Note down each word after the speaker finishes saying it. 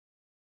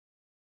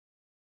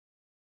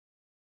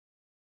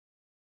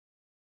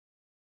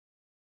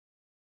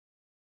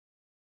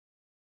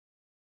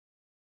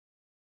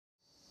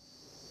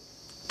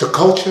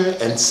culture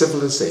and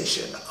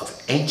civilization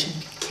of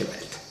ancient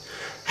Kemetic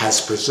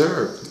has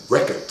preserved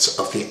records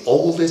of the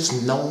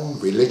oldest known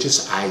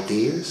religious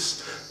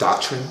ideas,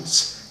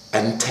 doctrines,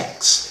 and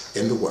texts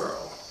in the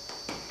world.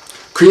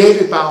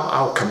 Created by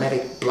our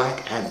Kemetic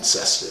black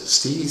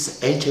ancestors,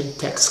 these ancient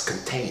texts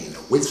contain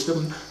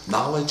wisdom,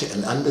 knowledge,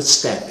 and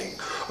understanding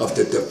of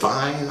the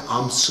divine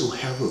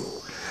Amsy-Hru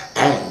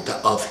and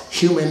of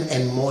human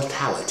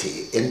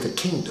immortality in the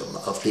kingdom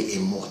of the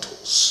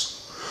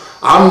immortals.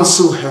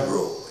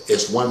 Amsy-Hru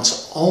is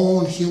one's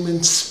own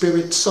human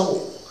spirit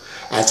soul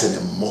as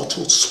an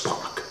immortal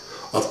spark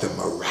of the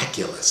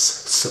miraculous,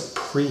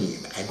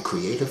 supreme, and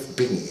creative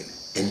being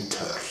in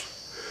turn,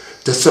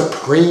 the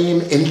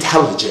supreme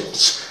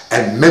intelligence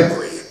and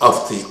memory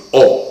of the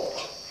all.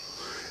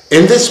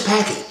 In this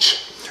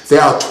package,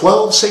 there are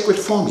 12 sacred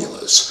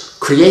formulas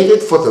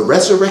created for the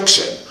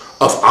resurrection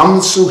of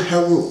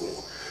Amsy-Hru.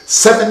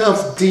 7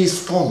 of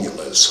these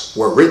formulas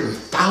were written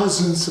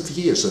thousands of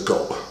years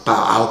ago by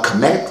our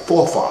Kemetic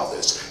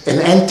forefathers in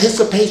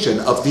anticipation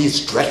of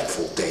these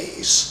dreadful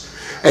days,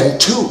 and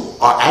 2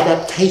 are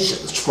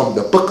adaptations from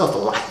the Book of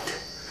Light.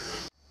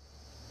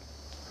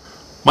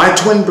 My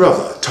twin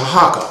brother,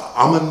 Tahaka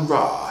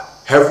Amun-Ra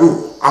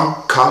Heru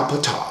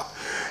Ankh-Ptah,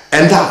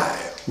 and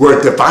I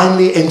were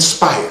divinely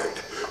inspired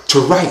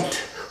to write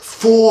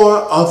 4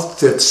 of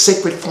the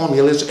sacred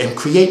formulas and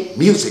create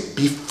music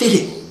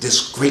befitting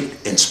this great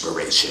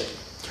inspiration.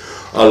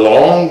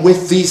 Along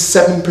with these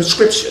 7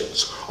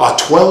 prescriptions are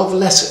 12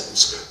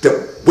 lessons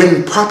that,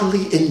 when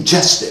properly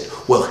ingested,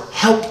 will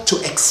help to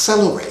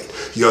accelerate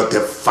your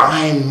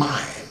divine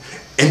mind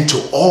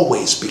into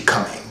always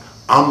becoming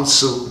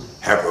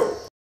Amsy-Hru.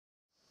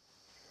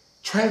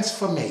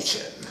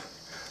 Transformation.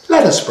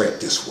 Let us break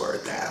this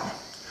word down.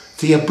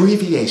 The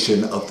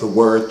abbreviation of the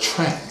word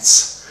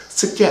trans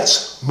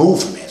suggests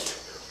movement,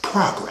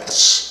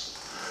 progress.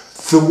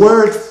 The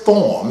word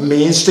form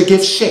means to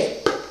give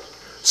shape,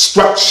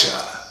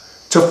 structure,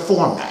 to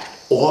format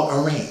or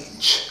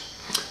arrange.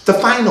 The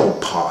final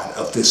part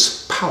of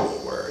this power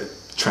word,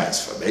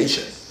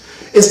 transformation,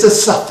 is the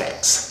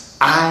suffix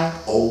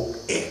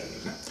 -ion,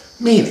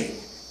 meaning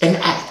an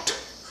act,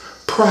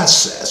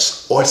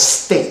 process, or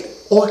state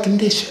or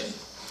condition.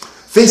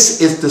 This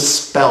is the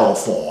spell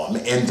form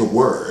in the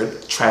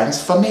word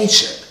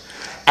transformation,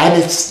 and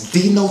its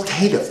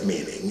denotative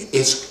meaning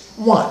is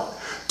 1.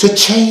 To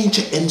change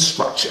in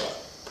structure,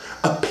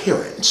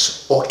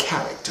 appearance, or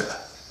character.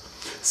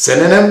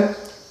 Synonym: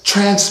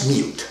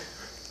 transmute,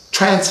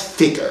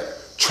 transfigure,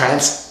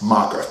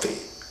 transmography.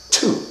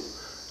 2.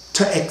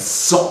 To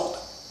exalt,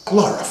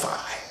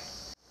 glorify.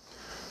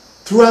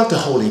 Throughout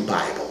the Holy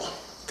Bible,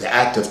 the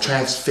act of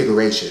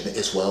transfiguration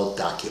is well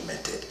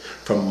documented,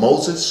 from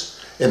Moses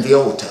in the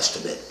Old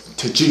Testament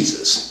to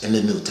Jesus in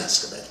the New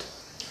Testament.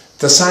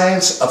 The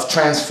science of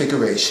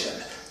transfiguration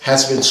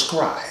has been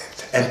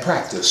scribed and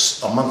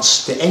practiced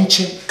amongst the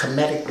ancient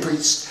Kemetic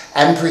priests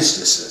and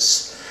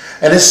priestesses,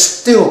 and is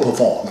still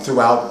performed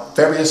throughout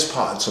various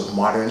parts of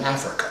modern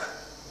Africa.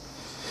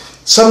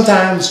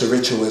 Sometimes the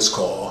ritual is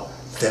called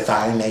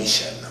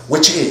divination,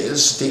 which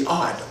is the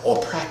art or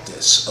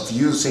practice of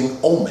using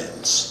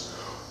omens,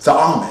 the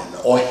omen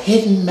or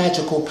hidden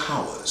magical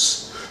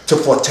powers, to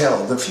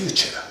foretell the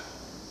future.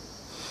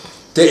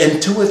 The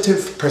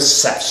intuitive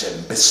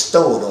perception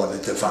bestowed on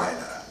the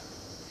diviner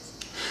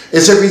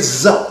is a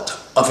result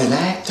of an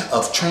act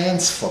of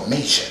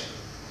transformation,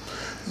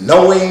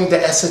 knowing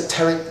the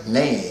esoteric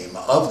name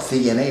of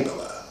the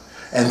enabler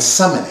and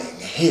summoning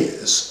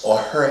his or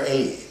her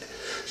aid,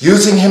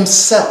 using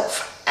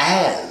himself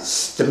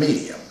as the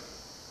medium.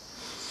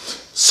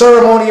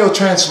 Ceremonial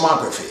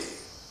transmography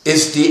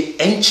is the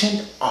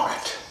ancient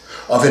art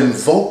of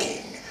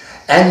invoking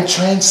and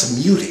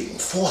transmuting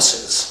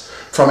forces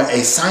from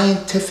a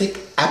scientific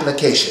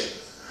application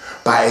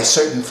by a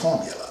certain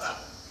formula.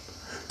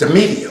 The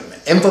medium,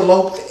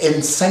 enveloped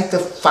in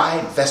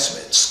sanctified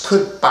vestments,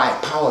 could, by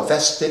power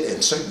vested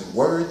in certain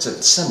words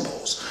and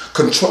symbols,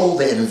 control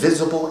the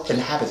invisible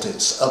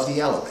inhabitants of the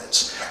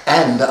elements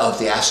and of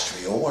the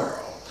astral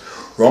world.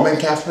 Roman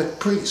Catholic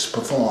priests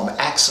perform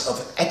acts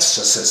of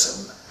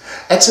exorcism.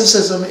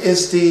 Exorcism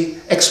is the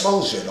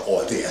expulsion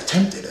or the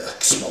attempted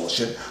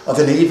expulsion of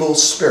an evil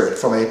spirit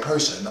from a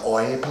person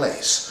or a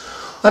place.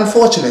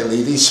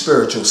 Unfortunately, these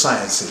spiritual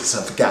sciences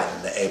have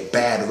gotten a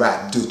bad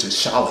rap due to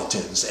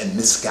charlatans and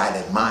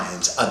misguided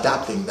minds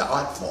adopting the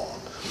art form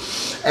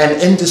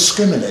and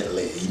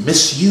indiscriminately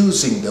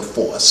misusing the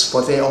force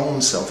for their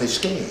own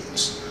selfish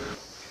gains.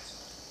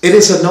 It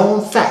is a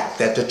known fact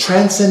that the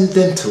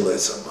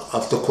transcendentalism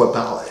of the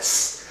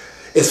Kabbalists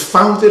is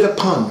founded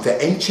upon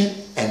the ancient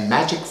and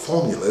magic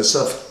formulas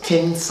of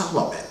King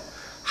Solomon.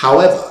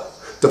 However,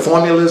 the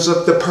formulas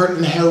of the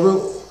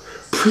Amsy-Hru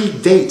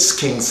predates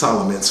King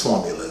Solomon's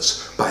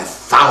formulas by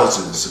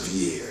thousands of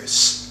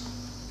years.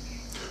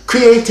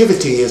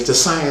 Creativity is the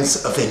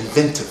science of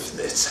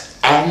inventiveness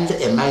and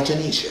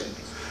imagination.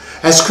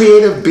 As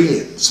creative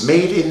beings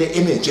made in the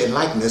image and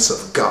likeness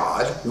of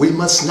God, we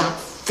must not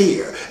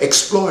fear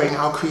exploring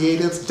our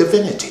creative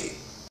divinity.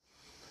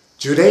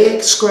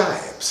 Judaic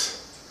scribes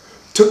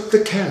took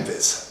the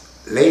canvas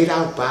laid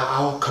out by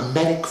our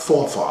Kemetic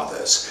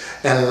forefathers,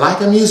 and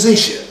like a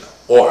musician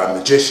or a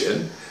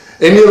magician,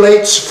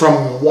 emulates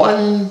from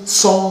one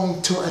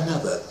song to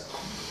another.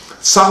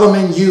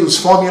 Solomon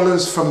used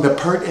formulas from the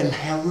Pert and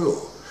Heru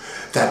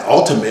that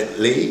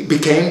ultimately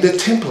became the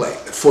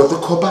template for the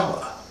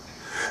Kabbalah.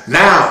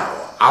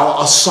 Now,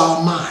 our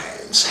Asar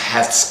minds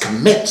has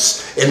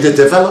commenced in the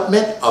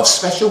development of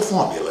special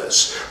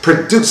formulas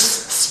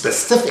produced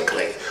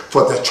specifically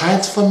for the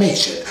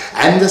transformation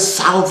and the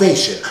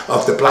salvation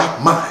of the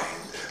black mind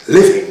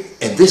living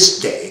in this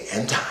day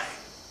and time.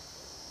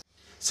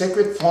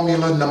 Sacred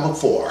formula number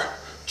 4,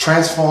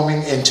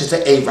 transforming into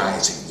the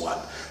A-rising one.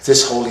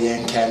 This holy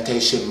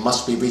incantation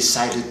must be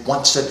recited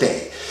once a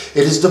day.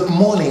 It is the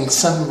morning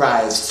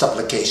sunrise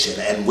supplication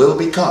and will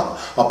become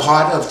a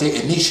part of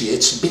the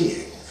initiate's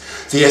being.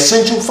 The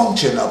essential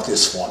function of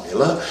this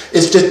formula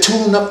is to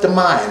tune up the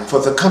mind for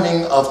the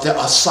coming of the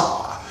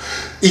Asar.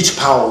 Each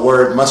power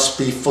word must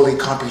be fully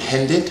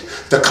comprehended.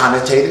 The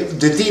connotative,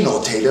 the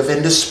denotative,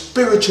 and the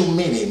spiritual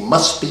meaning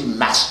must be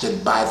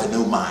mastered by the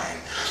new mind.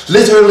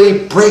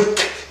 Literally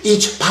break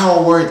each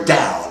power word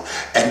down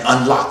and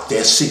unlock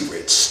their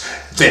secrets,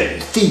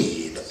 then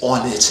feed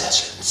on its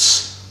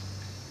essence.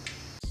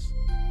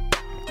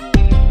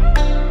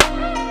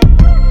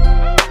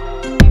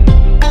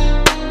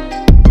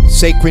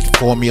 Sacred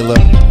formula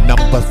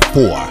number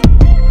 4.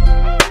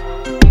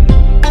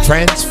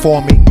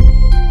 Transforming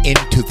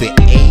into the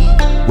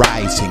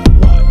A-rising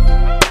one.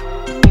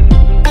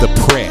 The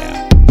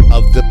prayer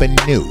of the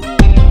Benu.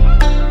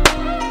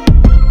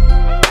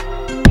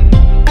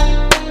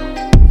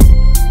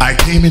 I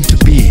came into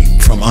being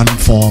from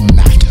unformed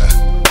matter.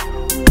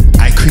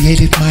 I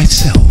created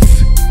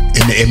myself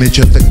in the image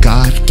of the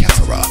god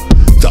Kethera,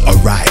 the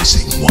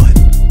arising one.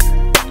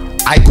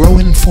 I grow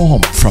in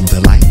form from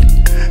the light,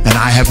 and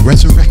I have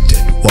resurrected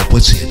what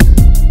was hidden.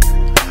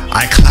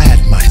 I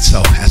clad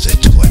myself as a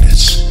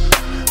tortoise.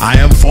 I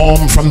am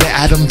formed from the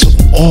atoms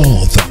of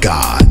all the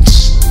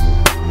gods.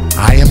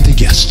 I am the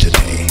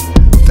yesterday,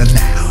 the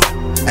now,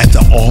 and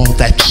the all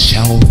that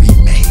shall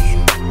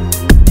remain.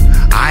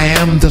 I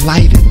am the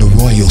light in the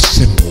royal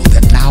symbol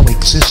that now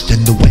exists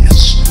in the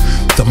west,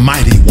 the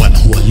mighty one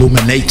who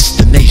illuminates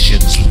the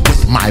nations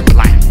with my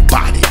black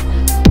body.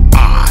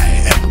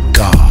 I am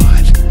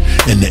God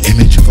in the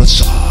image of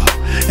Asar,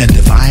 and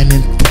divine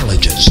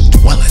intelligence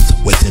dwelleth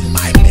within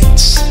my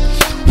midst.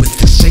 With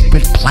the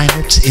sacred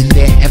planets in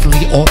their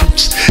heavenly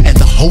orbits and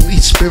the holy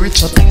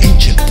spirits of the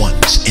ancient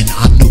ones in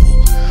Anu,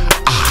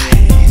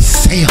 I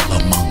sail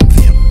among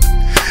them,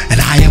 and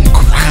I am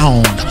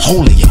crowned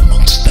holy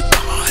amongst the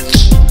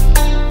gods.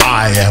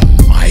 I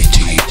am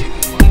mighty.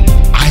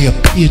 I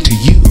appear to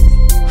you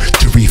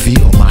to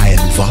reveal my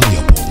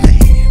inviolable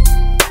name.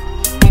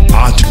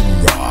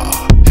 Atum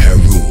Ra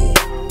Heru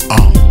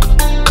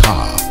Ankh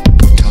Ka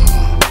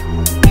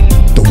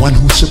Ptah, the one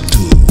who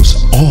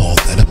subdues all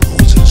that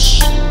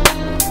opposes.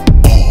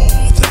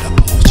 All that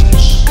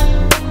opposes.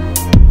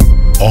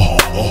 All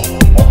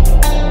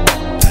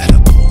that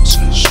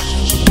opposes.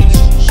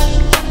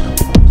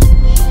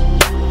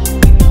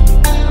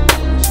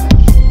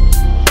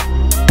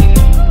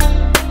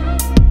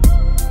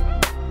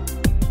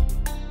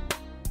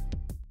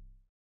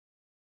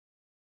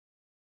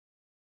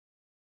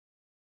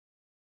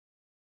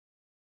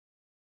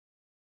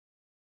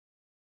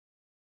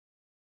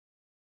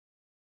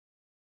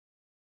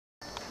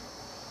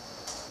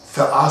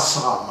 The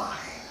Asar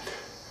mind.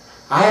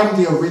 I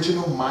am the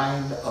original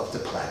mind of the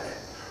planet,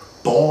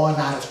 born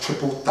out of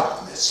triple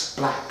darkness,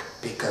 black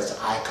because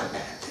I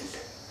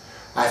commanded.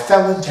 I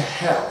fell into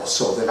hell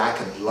so that I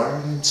could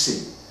learn and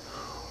see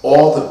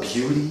all the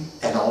beauty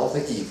and all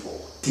the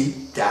evil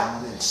deep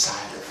down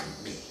inside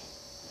of me.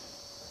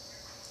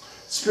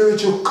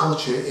 Spiritual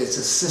culture is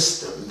a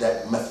system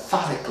that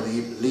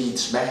methodically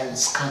leads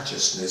man's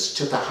consciousness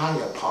to the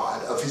higher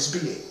part of his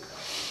being,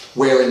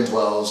 wherein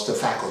dwells the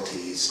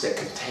faculties that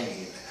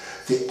contain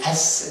the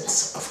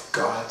essence of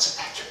God's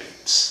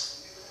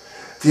attributes.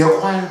 The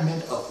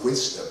acquirement of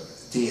wisdom,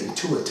 the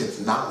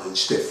intuitive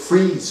knowledge that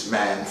frees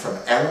man from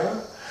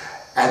error,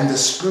 and the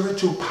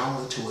spiritual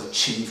power to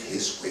achieve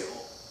his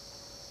will.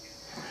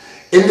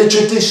 In the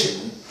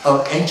tradition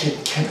of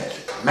ancient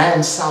Kemetic,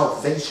 man's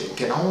salvation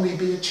can only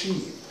be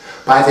achieved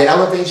by the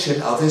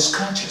elevation of his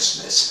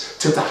consciousness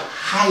to the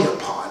higher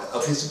part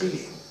of his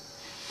being,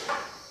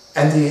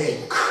 and the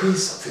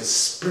increase of his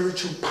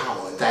spiritual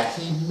power that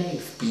he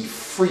may be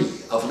free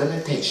of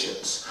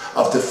limitations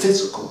of the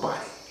physical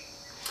body.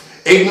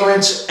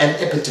 Ignorance and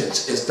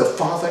impotence is the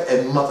father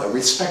and mother,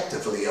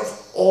 respectively,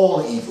 of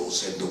all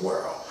evils in the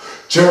world.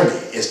 Journey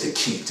is the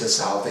key to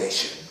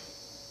salvation.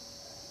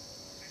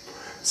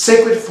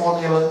 Sacred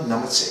formula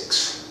number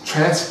 6,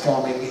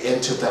 transforming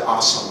into the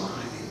Asar mind.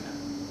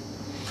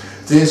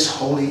 This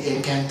holy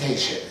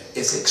incantation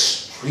is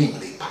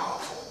extremely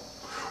powerful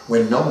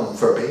when known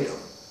verbatim.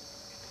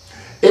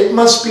 It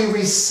must be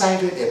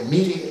recited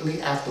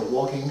immediately after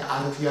walking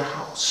out of your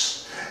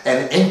house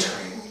and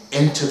entering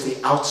into the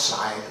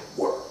outside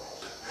world.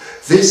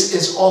 This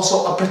is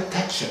also a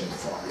protection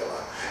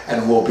formula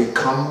and will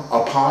become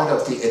a part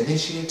of the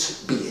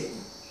initiate's being.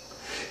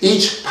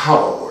 Each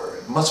power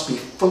word must be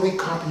fully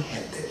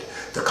comprehended.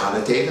 The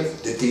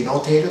connotative, the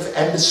denotative,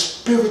 and the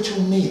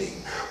spiritual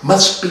meaning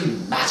must be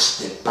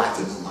mastered by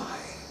the new mind.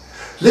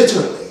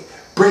 Literally,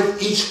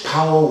 break each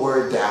power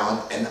word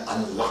down and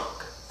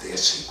unlock their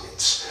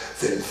secrets,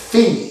 then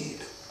feed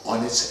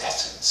on its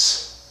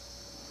essence.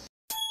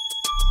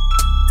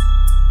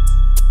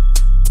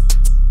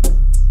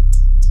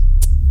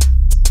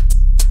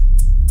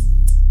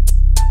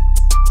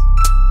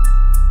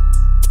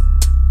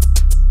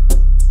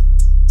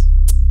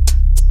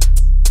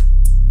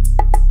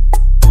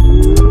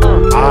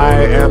 I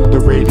am the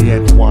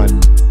radiant one,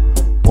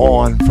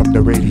 born from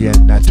the radiant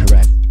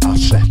Neteret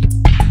Aset.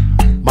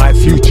 My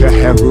future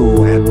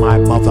Heru and my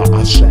mother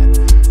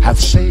Aset have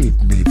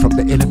saved me from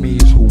the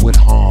enemies who would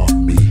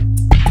harm me.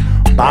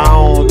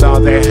 Bound are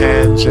their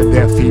hands and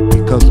their feet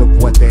because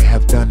of what they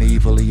have done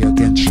evilly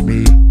against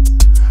me.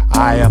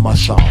 I am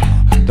Asar,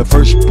 the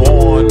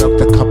firstborn of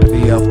the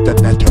company of the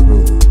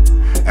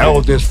Neteru,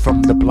 eldest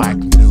from the Black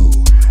Nu,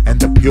 and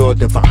the pure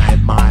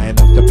divine mind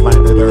of the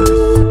planet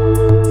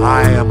Earth.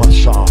 I am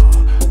Asar,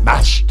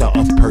 master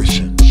of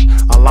persons,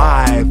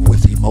 alive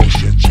with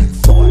emotions and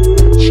thought,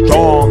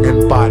 strong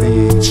in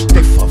body,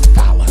 stiff of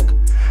phallic,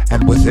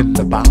 and within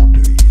the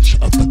boundaries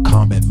of the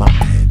common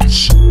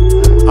minds.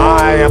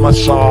 I am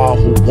Asar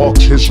who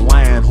walks his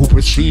land, who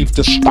perceives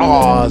the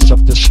stars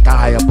of the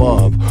sky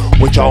above,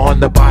 which are on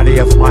the body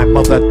of my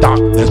mother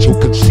Darkness, who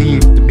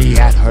conceived me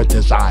at her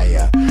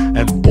desire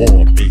and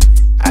bore me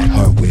at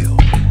her will.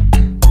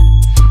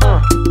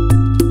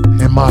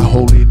 In my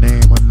holy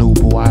name,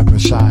 Anubu, I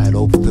preside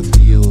over the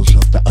fields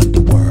of the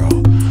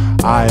underworld.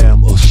 I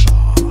am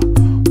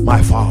Usar.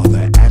 My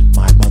father and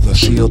my mother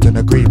sealed an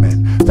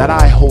agreement that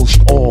I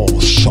host all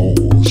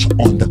souls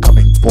on the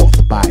coming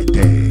forth by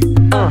day.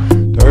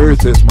 The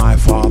earth is my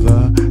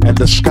father, and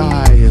the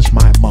sky is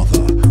my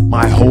mother.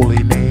 My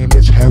holy name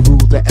is Heru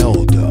the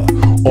Elder,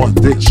 on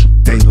this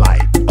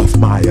daylight of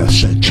my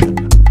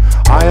ascension.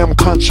 I am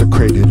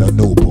consecrated,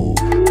 Anubu,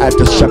 at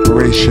the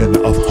separation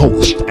of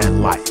host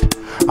and light.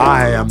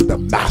 I am the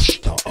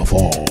master of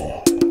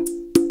all.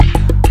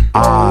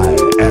 I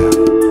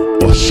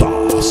am Asar.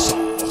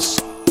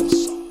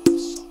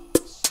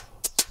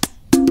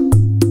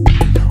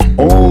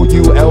 Oh,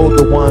 you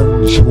elder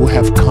ones who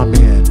have come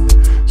in,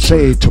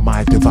 say to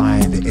my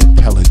divine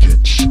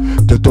intelligence,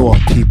 the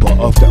doorkeeper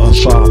of the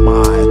Asar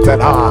mind, that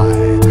I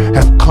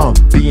have come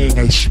being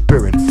a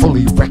spirit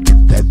fully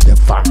reckoned and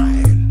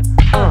divine.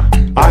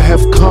 I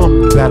have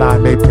come that I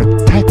may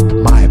protect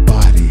my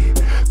body,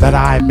 that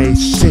I may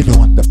sit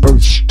on the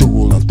birth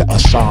stool of the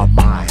Asar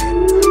mind.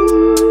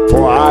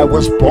 For I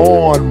was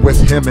born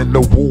with him in the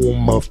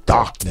womb of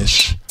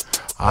darkness.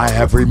 I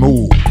have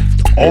removed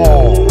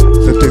all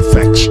the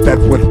defects that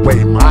would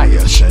weigh my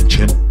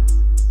ascension.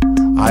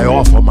 I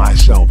offer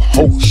myself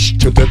host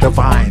to the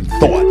divine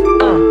thought,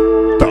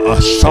 the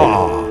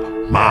Asar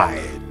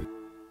mind.